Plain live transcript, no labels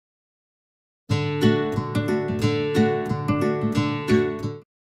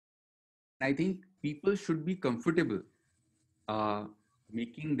I think people should be comfortable uh,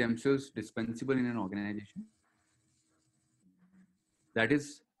 making themselves dispensable in an organization. That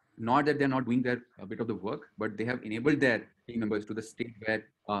is not that they're not doing their bit of the work, but they have enabled their team members to the state where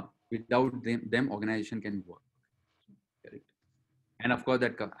without them organization can work. Correct. And of course,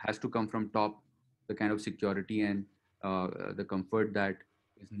 that has to come from top, the kind of security and the comfort that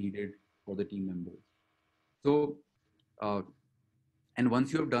is needed for the team members. So, uh, and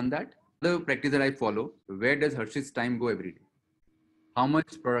once you have done that, the practice that I follow, where does Harshit's time go every day? How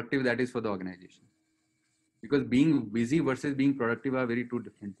much productive that is for the organization? Because being busy versus being productive are very two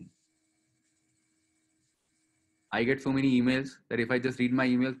different things. I get so many emails that if I just read my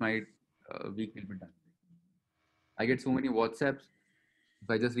emails, my week will be done. I get so many WhatsApps. If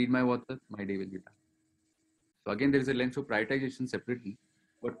I just read my WhatsApp, my day will be done. So again, there is a lens of prioritization separately,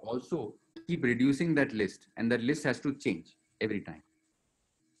 but also keep reducing that list, and that list has to change every time.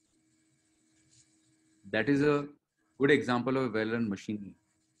 That is a good example of a well-run machinery.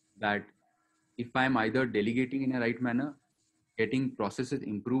 That if I'm either delegating in a right manner, getting processes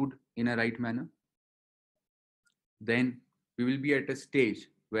improved in a right manner, then we will be at a stage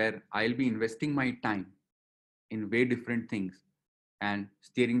where I'll be investing my time in way different things and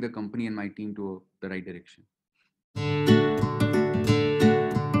steering the company and my team to the right direction.